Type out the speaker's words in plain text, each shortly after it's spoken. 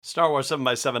Star Wars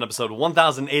 7x7 episode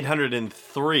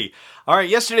 1803. Alright,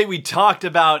 yesterday we talked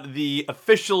about the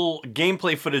official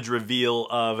gameplay footage reveal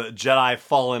of Jedi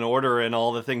Fallen Order and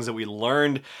all the things that we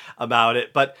learned about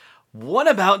it, but what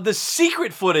about the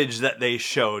secret footage that they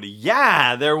showed?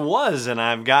 Yeah, there was, and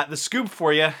I've got the scoop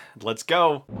for you. Let's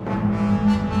go.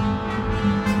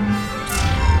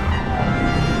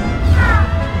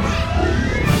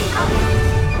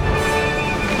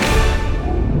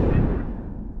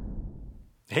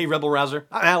 Hey Rebel Rouser,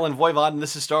 I'm Alan Voivod and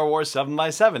this is Star Wars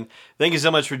 7x7. Thank you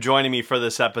so much for joining me for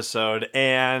this episode.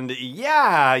 And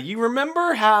yeah, you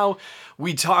remember how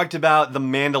we talked about The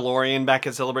Mandalorian back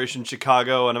at Celebration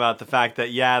Chicago and about the fact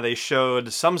that, yeah, they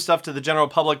showed some stuff to the general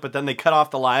public, but then they cut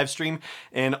off the live stream,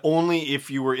 and only if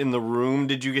you were in the room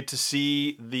did you get to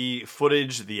see the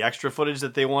footage, the extra footage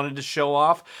that they wanted to show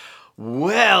off.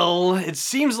 Well, it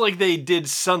seems like they did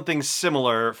something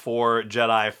similar for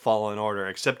Jedi Fallen Order,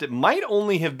 except it might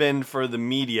only have been for the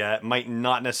media. It might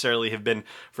not necessarily have been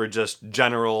for just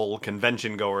general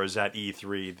convention goers at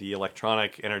E3, the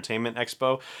Electronic Entertainment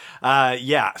Expo.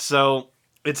 So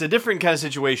it's a different kind of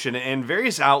situation, and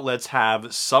various outlets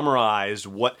have summarized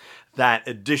what that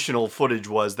additional footage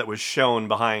was that was shown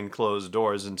behind closed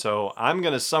doors, and so I'm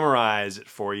going to summarize it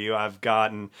for you. I've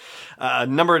gotten a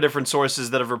number of different sources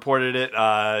that have reported it,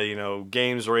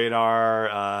 Games Radar,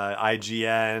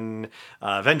 IGN,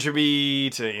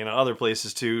 VentureBeat, other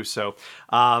places too, so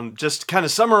just kind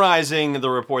of summarizing the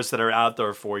reports that are out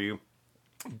there for you.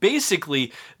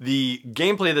 Basically, the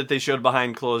gameplay that they showed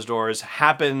behind closed doors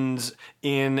happens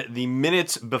in the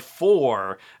minutes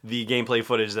before the gameplay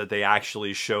footage that they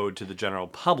actually showed to the general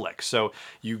public. So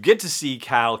you get to see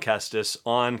Cal Kestis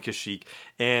on Kashyyyk,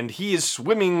 and he is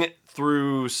swimming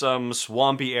through some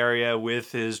swampy area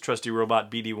with his trusty robot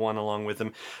BD-1 along with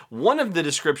him. One of the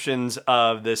descriptions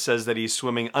of this says that he's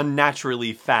swimming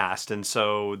unnaturally fast, and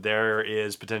so there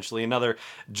is potentially another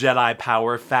Jedi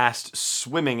power, fast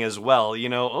swimming as well.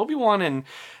 Obi-Wan and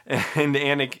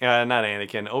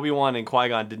Obi-Wan and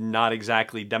Qui-Gon did not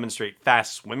exactly demonstrate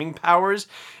fast swimming powers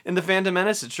in The Phantom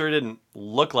Menace. It sure didn't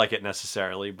look like it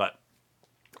necessarily, but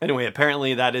anyway,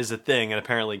 apparently that is a thing, and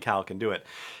apparently Cal can do it.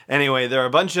 Anyway, there are a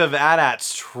bunch of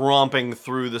AT-ATs tromping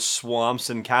through the swamps,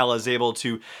 and Cal is able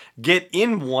to get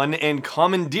in one and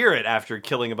commandeer it after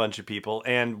killing a bunch of people.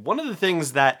 And one of the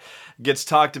things that gets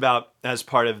talked about as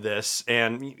part of this,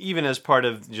 and even as part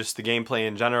of just the gameplay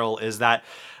in general, is that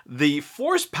the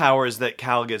force powers that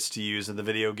Cal gets to use in the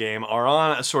video game are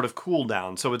on a sort of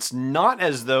cooldown. So it's not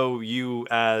as though you,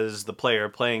 as the player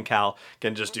playing Cal,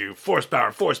 can just do force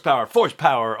power, force power, force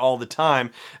power all the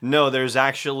time. No, there's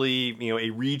actually, a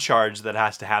recharge that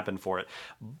has to happen for it.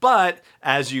 But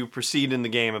as you proceed in the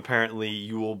game, apparently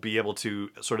you will be able to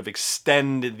sort of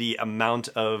extend the amount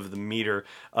of the meter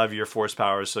of your force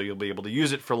powers, so you'll be able to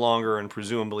use it for longer, and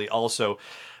presumably also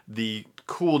the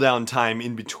cooldown time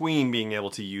in between being able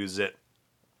to use it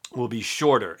will be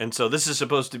shorter. And so this is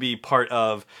supposed to be part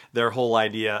of their whole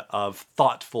idea of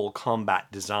thoughtful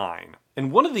combat design.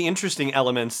 And one of the interesting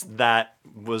elements that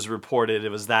was reported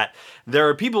was that there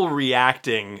are people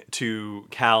reacting to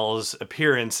Cal's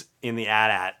appearance in the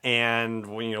AT-AT, and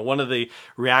one of the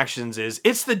reactions is,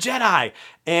 "It's the Jedi!"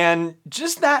 And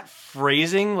just that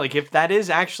phrasing, like if that is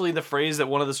actually the phrase that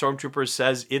one of the stormtroopers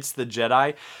says, "It's the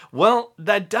Jedi," well,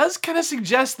 that does kind of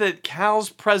suggest that Cal's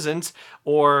presence,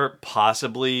 or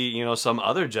possibly, some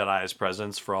other Jedi's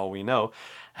presence for all we know,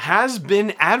 has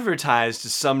been advertised to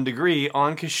some degree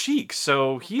on Kashyyyk.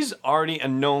 So he's already a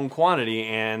known quantity,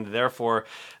 and therefore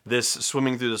this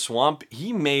swimming through the swamp,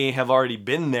 he may have already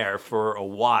been there for a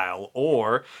while,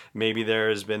 or maybe there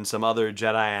has been some other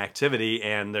Jedi activity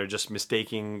and they're just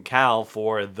mistaking Cal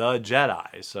for the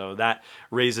Jedi. So that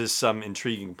raises some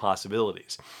intriguing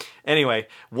possibilities. Anyway,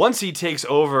 once he takes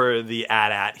over the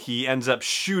AT-AT, he ends up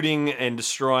shooting and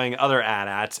destroying other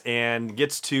AT-ATs and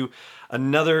gets to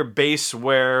another base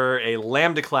where a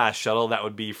Lambda-class shuttle, that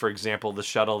would be, for example, the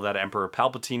shuttle that Emperor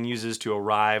Palpatine uses to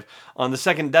arrive on the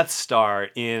second Death Star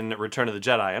in Return of the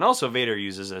Jedi, and also Vader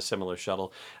uses a similar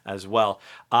shuttle as well.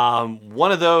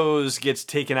 One of those gets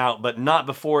taken out, but not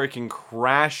before it can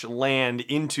crash land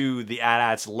into the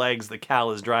AT-AT's legs that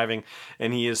Cal is driving,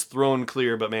 and he is thrown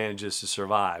clear but manages to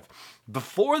survive.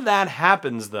 Before that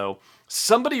happens, though,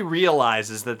 somebody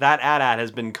realizes that AT-AT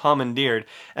has been commandeered,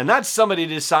 and that somebody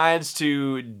decides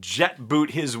to jet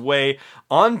boot his way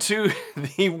onto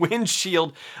the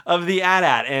windshield of the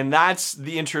AT-AT, and that's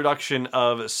the introduction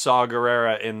of Saw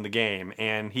Gerrera in the game.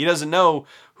 And he doesn't know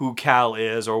who Cal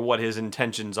is or what his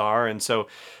intentions are, and so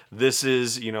this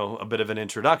is, a bit of an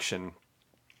introduction.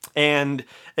 And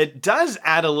it does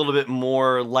add a little bit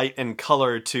more light and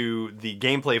color to the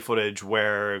gameplay footage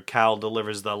where Cal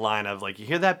delivers the line of like, you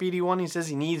hear that, BD1? He says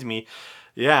he needs me.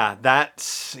 Yeah,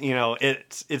 that's,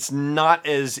 it's not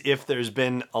as if there's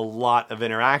been a lot of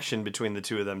interaction between the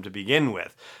two of them to begin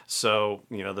with. So,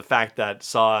 the fact that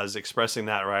Saw is expressing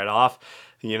that right off,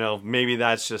 maybe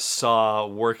that's just Saw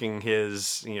working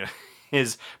his,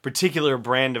 his particular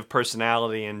brand of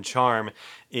personality and charm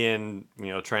in,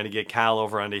 trying to get Cal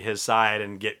over onto his side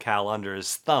and get Cal under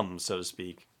his thumb, so to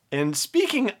speak. And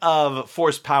speaking of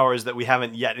force powers that we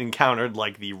haven't yet encountered,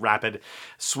 like the rapid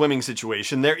swimming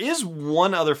situation, there is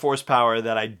one other force power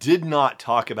that I did not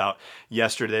talk about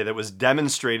yesterday that was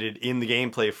demonstrated in the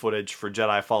gameplay footage for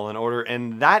Jedi Fallen Order,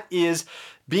 and that is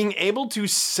being able to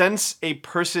sense a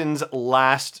person's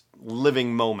last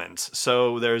living moments.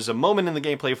 So there's a moment in the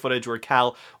gameplay footage where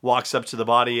Cal walks up to the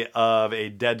body of a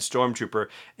dead stormtrooper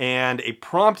and a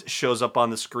prompt shows up on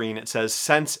the screen. It says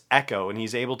sense echo, and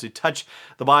he's able to touch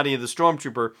the body of the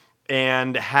stormtrooper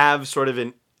and have sort of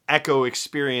an echo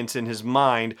experience in his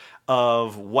mind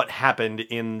of what happened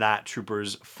in that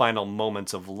trooper's final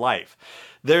moments of life.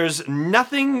 There's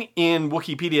nothing in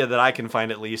Wikipedia that I can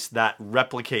find, at least, that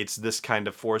replicates this kind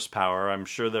of force power. I'm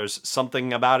sure there's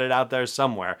something about it out there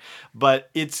somewhere, but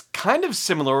it's kind of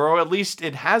similar, or at least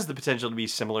it has the potential to be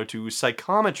similar to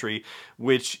psychometry,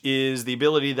 which is the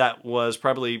ability that was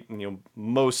probably,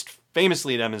 most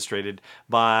famously demonstrated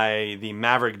by the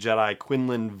Maverick Jedi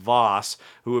Quinlan Vos,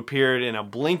 who appeared in a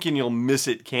blink and you'll miss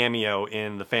it cameo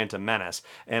in The Phantom Menace,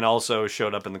 and also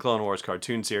showed up in the Clone Wars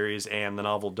cartoon series and the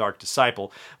novel Dark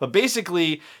Disciple. But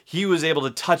basically, he was able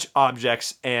to touch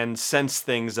objects and sense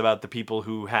things about the people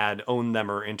who had owned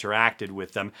them or interacted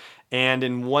with them, and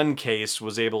in one case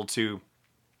was able to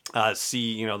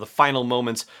see, the final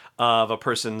moments of a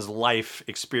person's life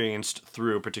experienced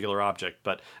through a particular object,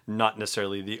 but not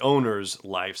necessarily the owner's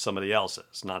life, somebody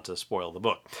else's, not to spoil the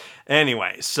book.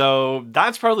 Anyway, so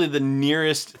that's probably the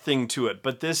nearest thing to it,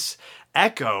 but this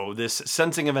echo, this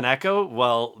sensing of an echo,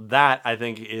 well, that I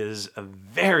think is a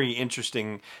very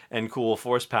interesting and cool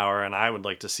force power, and I would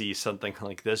like to see something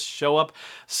like this show up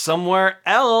somewhere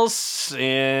else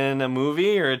in a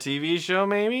movie or a TV show,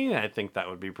 maybe. I think that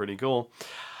would be pretty cool.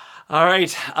 All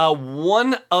right,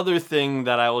 one other thing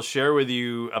that I will share with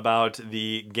you about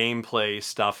the gameplay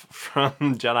stuff from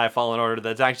Jedi Fallen Order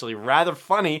that's actually rather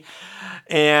funny,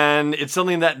 and it's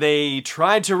something that they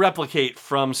tried to replicate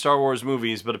from Star Wars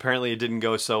movies, but apparently it didn't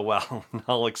go so well.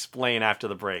 I'll explain after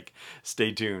the break.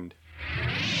 Stay tuned.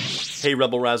 Hey,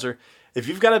 Rebel Rouser. If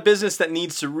you've got a business that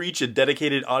needs to reach a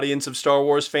dedicated audience of Star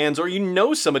Wars fans, or you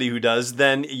know somebody who does,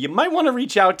 then you might want to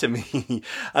reach out to me.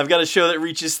 I've got a show that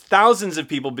reaches thousands of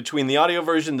people between the audio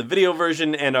version, the video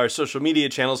version, and our social media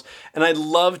channels, and I'd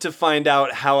love to find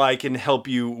out how I can help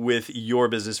you with your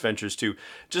business ventures too.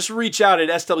 Just reach out at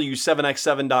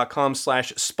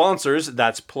sw7x7.com/sponsors,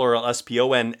 that's plural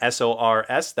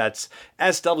SPONSORS, that's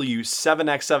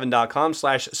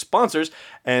sw7x7.com/sponsors,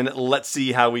 and let's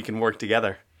see how we can work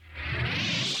together.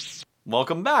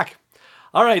 Welcome back.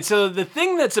 All right, so the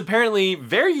thing that's apparently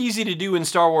very easy to do in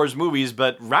Star Wars movies,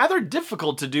 but rather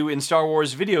difficult to do in Star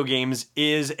Wars video games,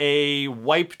 is a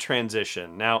wipe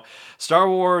transition. Now, Star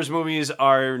Wars movies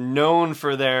are known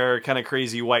for their kind of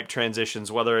crazy wipe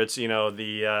transitions, whether it's,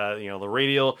 the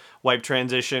radial wipe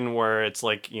transition where it's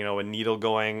like, a needle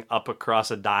going up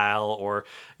across a dial, or,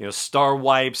 star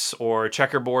wipes, or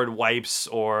checkerboard wipes,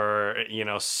 or,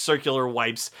 circular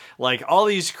wipes, like all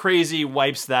these crazy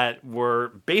wipes that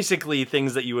were basically things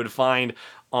that you would find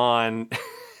on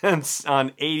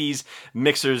on 80s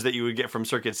mixers that you would get from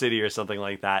Circuit City or something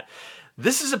like that.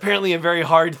 This is apparently a very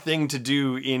hard thing to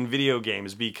do in video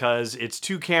games because it's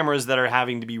two cameras that are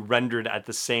having to be rendered at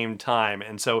the same time.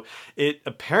 And so it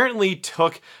apparently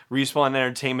took Respawn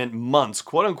Entertainment months,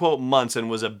 quote unquote months, and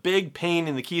was a big pain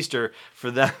in the keister for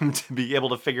them to be able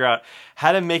to figure out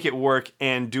how to make it work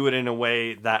and do it in a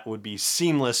way that would be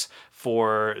seamless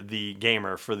for the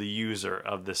gamer, for the user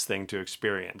of this thing to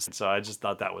experience. So I just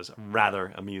thought that was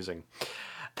rather amusing.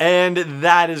 And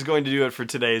that is going to do it for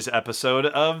today's episode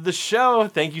of the show.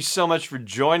 Thank you so much for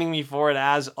joining me for it,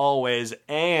 as always,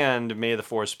 and may the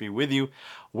Force be with you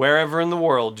wherever in the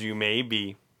world you may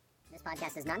be. This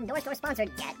podcast is not endorsed or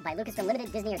sponsored yet by Lucasfilm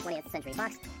Limited, Disney, or 20th Century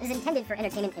Fox. It is intended for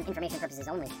entertainment and information purposes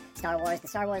only. Star Wars, the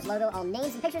Star Wars logo, all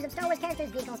names and pictures of Star Wars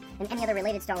characters, vehicles, and any other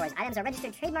related Star Wars items are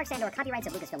registered trademarks and/or copyrights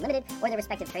of Lucasfilm Limited or their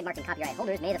respective trademark and copyright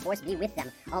holders. May the Force be with them.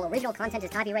 All original content is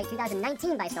copyright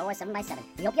 2019 by Star Wars 7x7.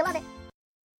 We hope you love it.